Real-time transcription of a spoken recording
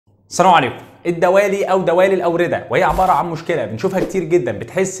السلام عليكم. الدوالي او دوالي الاورده، وهي عباره عن مشكله بنشوفها كتير جدا.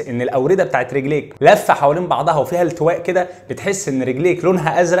 بتحس ان الاورده بتاعت رجليك لفه حوالين بعضها وفيها التواء كده، بتحس ان رجليك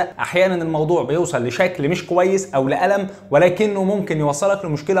لونها ازرق. احيانا الموضوع بيوصل لشكل مش كويس او لالم، ولكنه ممكن يوصلك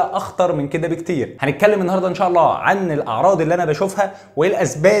لمشكله اخطر من كده بكتير. هنتكلم النهارده ان شاء الله عن الاعراض اللي انا بشوفها وايه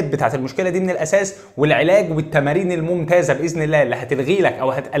الاسباب بتاعت المشكله دي من الاساس، والعلاج والتمارين الممتازه باذن الله اللي هتلغي لك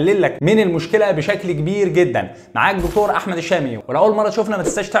او هتقلل لك من المشكله بشكل كبير جدا. معاك دكتور احمد الشامي، ولو اول مره تشوفنا ما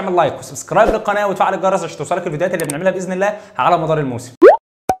تنساش تعمل لايك وسبسكرايب للقناه وتفعل الجرس عشان توصلك الفيديوهات اللي بنعملها باذن الله على مدار الموسم.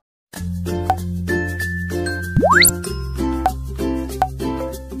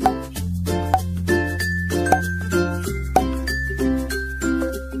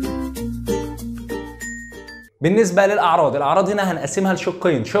 بالنسبه للاعراض، الاعراض هنا هنقسمها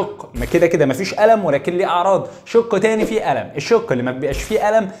لشقين. شق كده مفيش الم ولكن ليه اعراض، شق تاني فيه الم. الشق اللي ما بيبقاش فيه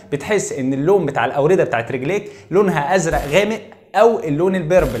الم بتحس ان اللون بتاع الاورده بتاعت رجليك لونها ازرق غامق او اللون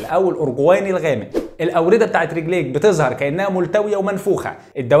البربل او الارجواني الغامق. الاورده بتاعت رجليك بتظهر كانها ملتويه ومنفوخه.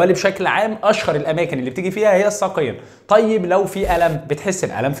 الدوالي بشكل عام اشهر الاماكن اللي بتيجي فيها هي الساقين. طيب لو في الم، بتحس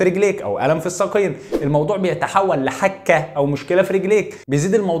بالم في رجليك او الم في الساقين، الموضوع بيتحول لحكه او مشكله في رجليك.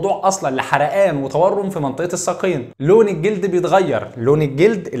 بيزيد الموضوع اصلا لحرقان وتورم في منطقه الساقين. لون الجلد بيتغير، لون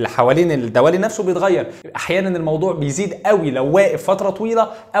الجلد اللي حوالين الدوالي نفسه بيتغير. احيانا الموضوع بيزيد قوي لو واقف فتره طويله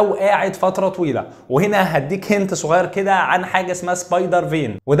او قاعد فتره طويله. وهنا هديك هنت صغير كده عن حاجه اسمها سبايدر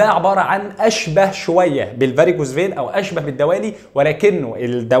فين، وده عباره عن اشبه شويه بالفاريكوز فين او اشبه بالدوالي، ولكنه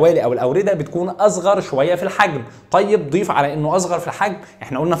الدوالي او الاورده بتكون اصغر شويه في الحجم. طيب ضيف على انه اصغر في الحجم،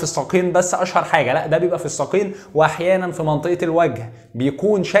 احنا قلنا في الساقين بس اشهر حاجه، لا ده بيبقى في الساقين واحيانا في منطقه الوجه.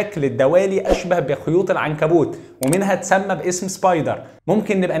 بيكون شكل الدوالي اشبه بخيوط العنكبوت ومنها تسمى باسم سبايدر.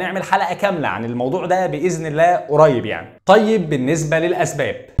 ممكن نبقى نعمل حلقه كامله عن الموضوع ده باذن الله قريب يعني. طيب بالنسبه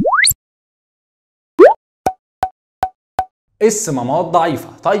للاسباب، الصمامات ضعيفه.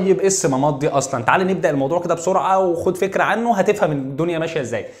 طيب ايه الصمامات دي اصلا؟ تعال نبدا الموضوع كده بسرعه وخد فكره عنه هتفهم الدنيا ماشيه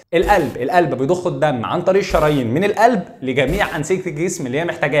ازاي. القلب بيضخ الدم عن طريق الشرايين من القلب لجميع انسجه الجسم اللي هي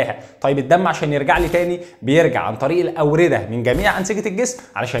محتاجاها. طيب الدم عشان يرجع لي تاني بيرجع عن طريق الاورده من جميع انسجه الجسم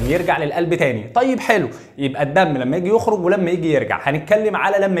علشان يرجع للقلب تاني. طيب حلو، يبقى الدم لما يجي يخرج ولما يجي يرجع. هنتكلم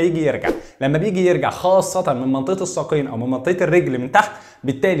على لما يجي يرجع. لما بيجي يرجع خاصه من منطقه الساقين او من منطقه الرجل من تحت،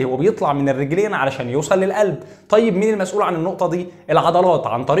 بالتالي هو بيطلع من الرجلين علشان يوصل للقلب. طيب مين المسؤول عن النقطه دي؟ العضلات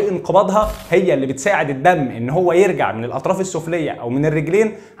عن طريق انقباضها هي اللي بتساعد الدم ان هو يرجع من الاطراف السفليه او من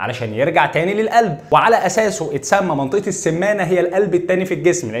الرجلين علشان يرجع تاني للقلب، وعلى اساسه اتسمى منطقه السمانه هي القلب التاني في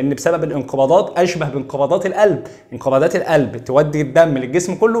الجسم، لان بسبب الانقباضات اشبه بانقباضات القلب. انقباضات القلب تودي الدم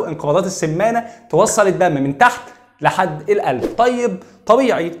للجسم كله، انقباضات السمانه توصل الدم من تحت لحد القلب. طيب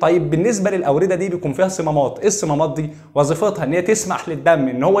طبيعي. طيب بالنسبه للاورده دي بيكون فيها صمامات. ايه الصمامات دي؟ وظيفتها ان هي تسمح للدم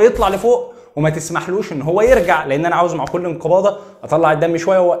ان هو يطلع لفوق وما تسمحلوش ان هو يرجع، لان انا عاوز مع كل انقباضه اطلع الدم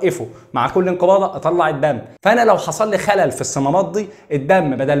شويه واوقفه، مع كل انقباضه اطلع الدم. فانا لو حصل لي خلل في الصمامات دي،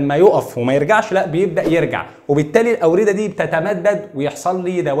 الدم بدل ما يقف وما يرجعش لا بيبدا يرجع، وبالتالي الاورده دي بتتمدد ويحصل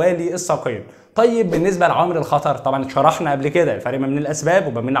لي دوالي الساقين. طيب بالنسبه لعوامل الخطر، طبعا شرحنا قبل كده الفرق ما بين الاسباب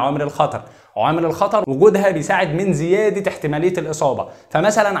وما بين عوامل الخطر. عوامل الخطر وجودها بيساعد من زياده احتماليه الاصابه.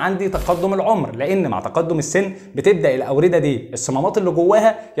 فمثلا عندي تقدم العمر، لان مع تقدم السن بتبدا الاورده دي الصمامات اللي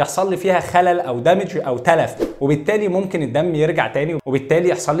جواها يحصل لي فيها خلل او دامج او تلف، وبالتالي ممكن الدم يرجع تاني وبالتالي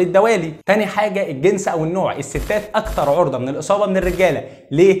يحصل لي الدوالي. تاني حاجه الجنس او النوع. الستات اكثر عرضه من الاصابه من الرجاله.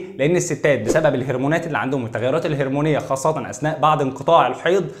 ليه؟ لان الستات بسبب الهرمونات اللي عندهم والتغيرات الهرمونيه خاصه اثناء بعد انقطاع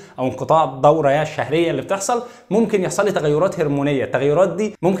الحيض او انقطاع الدوره الشهريه اللي بتحصل، ممكن يحصل لي تغيرات هرمونيه. التغيرات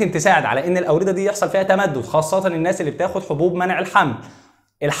دي ممكن تساعد على ان الاورده دي يحصل فيها تمدد، خاصه الناس اللي بتاخد حبوب منع الحمل.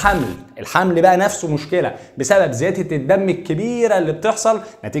 الحمل بقى نفسه مشكله بسبب زياده الدم الكبيره اللي بتحصل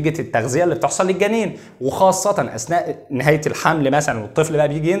نتيجه التغذيه اللي بتحصل للجنين، وخاصه اثناء نهايه الحمل مثلا والطفل بقى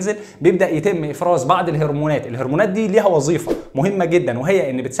بيجي ينزل بيبدا يتم افراز بعض الهرمونات. الهرمونات دي ليها وظيفه مهمه جدا، وهي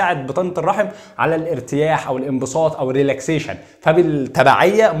ان بتساعد بطانه الرحم على الارتياح او الانبساط او الريلاكسيشن.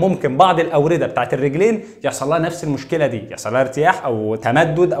 فبالتبعيه ممكن بعض الاورده بتاعت الرجلين يحصل لها نفس المشكله دي، يحصل لها ارتياح او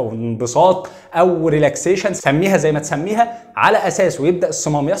تمدد او انبساط او ريلاكسيشن، سميها زي ما تسميها، على اساسه يبدا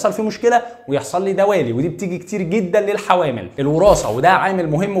الصمام يحصل فيه مشكله ويحصل لي دوالي. ودي بتيجي كتير جدا للحوامل. الوراثه، وده عامل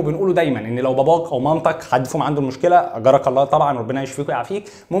مهم وبنقوله دايما ان لو باباك او مامتك حد فيهم عنده المشكله، اجرك الله طبعا ربنا يشفيك ويعافيك،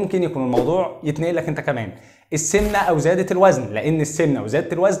 ممكن يكون الموضوع يتنقل لك انت كمان. السمنه او زياده الوزن، لان السمنه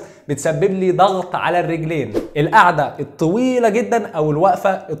وزياده الوزن بتسبب لي ضغط على الرجلين. القعده الطويله جدا او الوقفه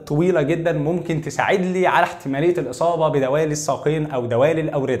الطويله جدا ممكن تساعد لي على احتماليه الاصابه بدوالي الساقين او دوالي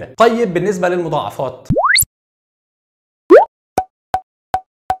الاورده. طيب بالنسبه للمضاعفات،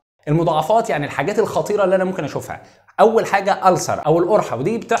 المضاعفات يعني الحاجات الخطيره اللي انا ممكن اشوفها، اول حاجه ألسر او القرحه،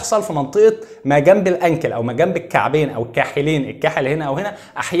 ودي بتحصل في منطقه ما جنب الانكل او ما جنب الكعبين او الكاحلين، الكاحل هنا او هنا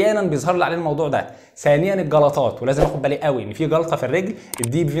احيانا بيظهر لي عليه الموضوع ده. ثانيا الجلطات، ولازم اخد بالي قوي ان في جلطه في الرجل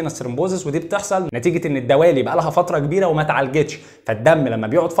الديب فينس ثرومبوزس، ودي بتحصل نتيجه ان الدوالي بقى لها فتره كبيره وما اتعالجتش، فالدم لما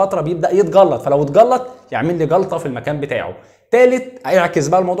بيقعد فتره بيبدا يتجلط، فلو اتجلط يعمل لي جلطه في المكان بتاعه. تالت هيعكس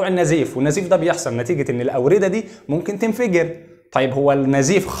بقى الموضوع النزيف، والنزيف ده بيحصل نتيجه ان الاورده دي ممكن تنفجر. طيب هو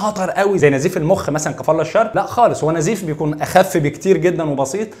النزيف خطر قوي زي نزيف المخ مثلا كفالة الشر؟ لا خالص، هو نزيف بيكون اخف بكتير جدا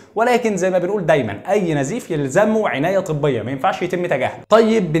وبسيط، ولكن زي ما بنقول دايما اي نزيف يلزمه عنايه طبيه، ما ينفعش يتم تجاهله.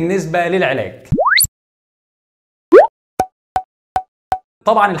 طيب بالنسبه للعلاج،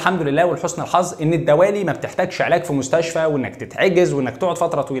 طبعا الحمد لله ولحسن الحظ ان الدوالي ما بتحتاجش علاج في مستشفى وانك تتعجز وانك تقعد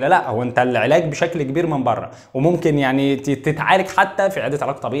فتره طويله، لا هو انت العلاج بشكل كبير من بره، وممكن يعني تتعالج حتى في عياده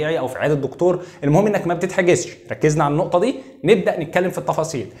علاج طبيعي او في عياده دكتور، المهم انك ما بتتحجزش. ركزنا على النقطه دي، نبدا نتكلم في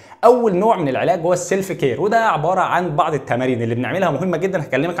التفاصيل. اول نوع من العلاج هو السيلف كير، وده عباره عن بعض التمارين اللي بنعملها مهمه جدا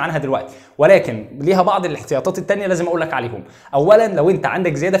هكلمك عنها دلوقتي، ولكن ليها بعض الاحتياطات الثانيه لازم اقول لك عليهم. اولا لو انت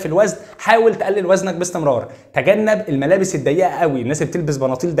عندك زياده في الوزن حاول تقلل وزنك باستمرار، تجنب الملابس الضيقه قوي، الناس اللي بتلبس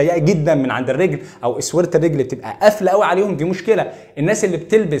بناطيل ضيقه جدا من عند الرجل او اسوره الرجل بتبقى قافله قوي عليهم، دي مشكله. الناس اللي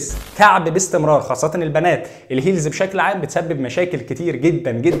بتلبس كعب باستمرار خاصه البنات، الهيلز بشكل عام بتسبب مشاكل كتير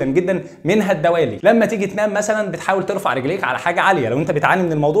جدا جدا جدا منها الدوالي. لما تيجي تنام مثلا بتحاول ترفع رجليك على حاجه عاليه، لو انت بتعاني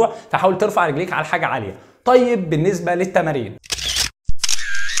من الموضوع فحاول ترفع رجليك على حاجه عاليه. طيب بالنسبه للتمارين،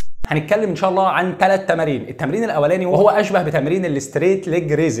 هنتكلم ان شاء الله عن 3 تمارين. التمرين الاولاني وهو اشبه بتمرين الستريت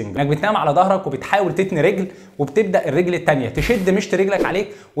ليج ريزنج، انك بتنام على ظهرك وبتحاول تتني رجل، وبتبدا الرجل الثانيه تشد مشط رجلك عليك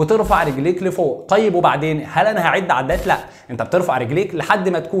وترفع رجليك لفوق. طيب وبعدين هل انا هعد عدات؟ لا، انت بترفع رجليك لحد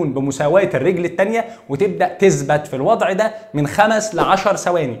ما تكون بمساواه الرجل الثانيه وتبدا تثبت في الوضع ده من 5 ل 10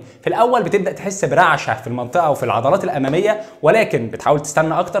 ثواني. في الاول بتبدا تحس برعشه في المنطقه وفي العضلات الاماميه، ولكن بتحاول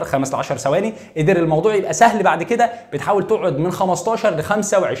تستنى اكتر 5 ل 10 ثواني. قدر الموضوع يبقى سهل بعد كده بتحاول تقعد من 15 ل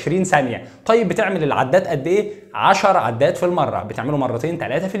 25 ثانيه. طيب بتعمل العدات قد ايه؟ 10 عدات في المره، بتعمله مرتين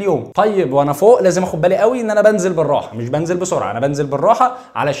 3 في اليوم. طيب وانا فوق لازم اخد بالي قوي ان انا بنزل بالراحه، مش بنزل بسرعه، انا بنزل بالراحه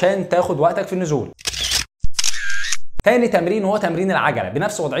علشان تاخد وقتك في النزول. تاني تمرين هو تمرين العجله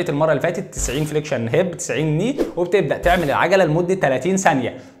بنفس وضعيه المره اللي فاتت، 90 فليكشن هيب 90 ني، وبتبدا تعمل العجله لمده 30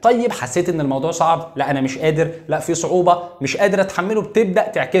 ثانيه. طيب حسيت ان الموضوع صعب، لا انا مش قادر، لا في صعوبه مش قادر اتحمله، بتبدا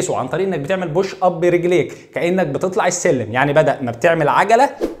تعكسه عن طريق انك بتعمل بوش اب برجليك كانك بتطلع السلم. يعني بدل ما بتعمل عجله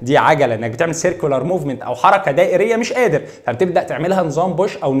دي عجله انك بتعمل سيركولار موفمنت او حركه دائريه مش قادر، فبتبدا تعملها نظام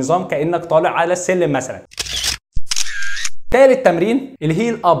بوش او نظام كانك طالع على السلم مثلا. تالت تمرين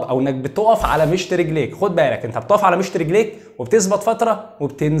الهيل اب او انك بتقف على مشط رجليك. خد بالك انت بتقف على مشط رجليك وبتثبت فتره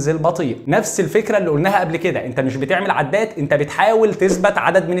وبتنزل بطيء، نفس الفكره اللي قلناها قبل كده، انت مش بتعمل عدات، انت بتحاول تثبت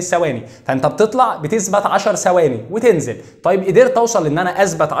عدد من الثواني، فانت بتطلع بتثبت 10 ثواني وتنزل. طيب قدرت اوصل ان انا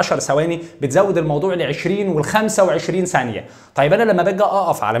اثبت 10 ثواني، بتزود الموضوع ل 20 وال 25 ثانيه. طيب انا لما باجي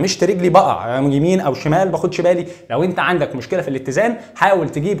اقف على مشط رجلي بقع يمين او شمال باخدش بالي. لو انت عندك مشكله في الاتزان حاول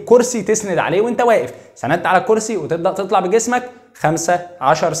تجيب كرسي تسند عليه وانت واقف، سندت على الكرسي وتبدا تطلع بجسمك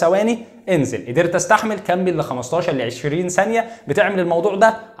 15 ثواني، انزل. قدرت تستحمل كمل ل 15 ل 20 ثانيه، بتعمل الموضوع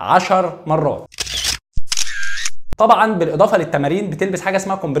ده 10 مرات. طبعا بالاضافه للتمارين بتلبس حاجه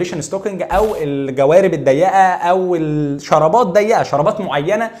اسمها كومبريشن ستوكينج او الجوارب الضيقه او الشرابات ضيقه، شرابات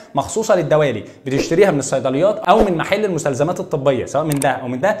معينه مخصوصه للدوالي بتشتريها من الصيدليات او من محل المستلزمات الطبيه، سواء من ده او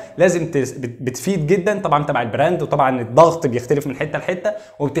من ده لازم بتفيد جدا طبعا تبع البراند، وطبعا الضغط بيختلف من حته لحته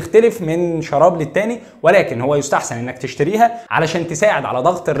وبتختلف من شراب للتاني، ولكن هو يستحسن انك تشتريها علشان تساعد على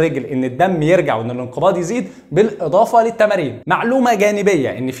ضغط الرجل ان الدم يرجع وان الانقباض يزيد، بالاضافه للتمارين. معلومه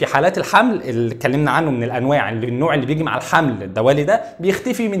جانبيه ان في حالات الحمل اللي اتكلمنا عنه من الانواع النوع اللي بيجي مع الحمل الدوالي ده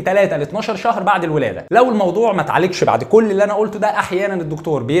بيختفي من 3 ل 12 شهر بعد الولاده. لو الموضوع ما اتعالجش بعد كل اللي انا قلته ده احيانا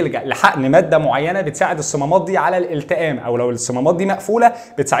الدكتور بيلجأ لحقن ماده معينه بتساعد الصمامات دي على الالتئام، او لو الصمامات دي مقفوله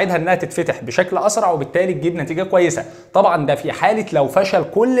بتساعدها انها تتفتح بشكل اسرع وبالتالي تجيب نتيجه كويسه. طبعا ده في حاله لو فشل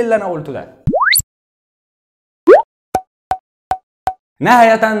كل اللي انا قلته ده.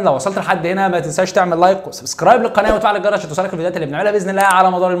 نهاية لو وصلت لحد هنا ما تنساش تعمل لايك وسبسكرايب للقناه وتفعل الجرس عشان توصلك الفيديوهات اللي بنعملها باذن الله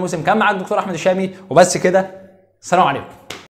على مدار الموسم. كان معاك دكتور احمد الشامي وبس كده، السلام عليكم.